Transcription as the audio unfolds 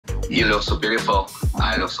You look so beautiful.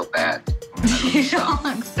 I look so bad. You don't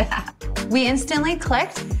look bad. We instantly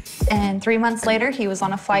clicked, and 3 months later, he was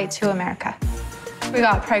on a flight to America. We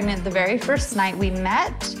got pregnant the very first night we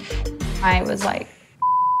met. I was like,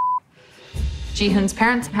 Jihoon's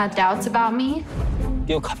parents had doubts about me.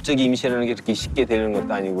 갑자기 임신하는 게 그렇게 쉽게 되는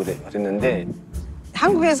것도 아니고 그랬는데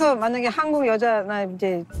한국에서 만약에 한국 여자나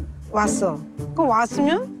이제 왔어. 그럼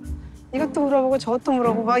왔으면 이것도 물어보고 저것도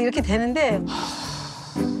물어보고 막 이렇게 되는데.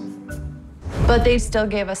 But they still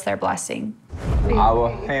gave us their blessing.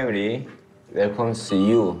 Our family welcomes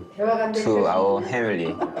you to our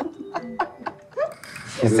family.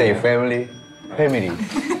 You say family? Family.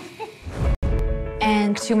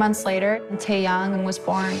 And 2 months later, Taeyoung was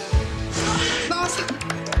born.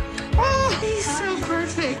 Oh, he's so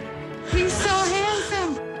perfect. He's so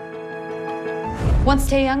handsome. Once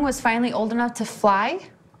Taeyoung was finally old enough to fly,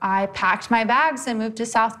 I packed my bags and moved to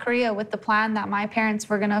South Korea with the plan that my parents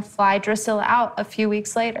were gonna fly Drusilla out a few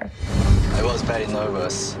weeks later. I was very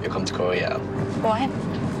nervous. You come to Korea. What?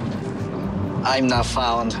 I'm not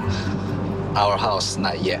found our house,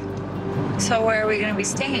 not yet. So where are we gonna be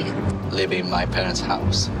staying? Live in my parents'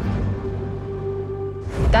 house.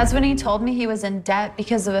 That's when he told me he was in debt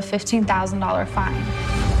because of a $15,000 fine.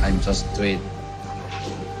 I'm just doing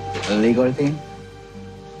a legal thing.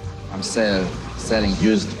 I'm selling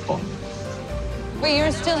used phone. Wait,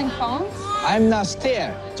 you're stealing phones? I'm not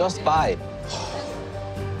steal, just buy.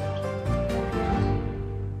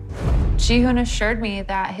 Jihoon assured me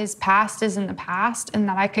that his past is in the past and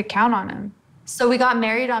that I could count on him. So we got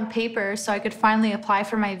married on paper so I could finally apply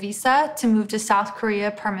for my visa to move to South Korea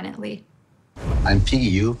permanently. I'm piggy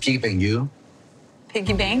you, piggyback you.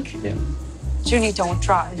 Piggy bank? Yeah. Junie, don't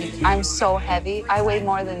try. I'm so heavy. I weigh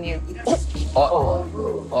more than you. Wow.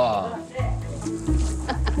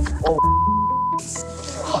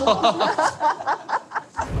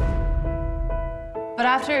 But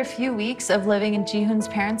after a few weeks of living in Jihoon's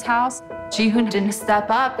parents' house, Jihoon didn't step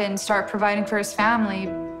up and start providing for his family.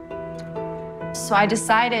 So I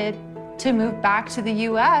decided to move back to the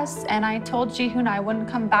US, and I told Jihoon I wouldn't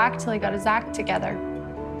come back till he got his act together.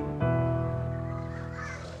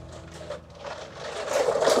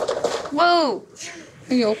 Whoa,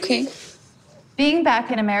 are you okay? Being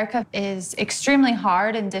back in America is extremely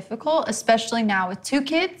hard and difficult, especially now with 2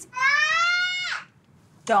 kids.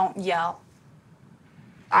 Don't yell.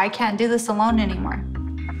 I can't do this alone anymore.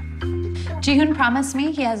 Jihoon promised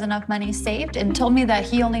me he has enough money saved and told me that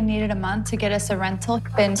he only needed a month to get us a rental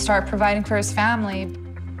and start providing for his family.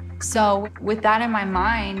 So with that in my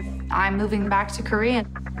mind, I'm moving back to Korea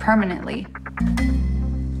permanently.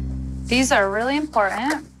 These are really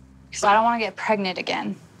important because I don't want to get pregnant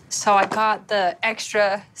again. So I got the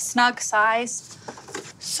extra snug size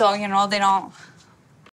so, you know, they don't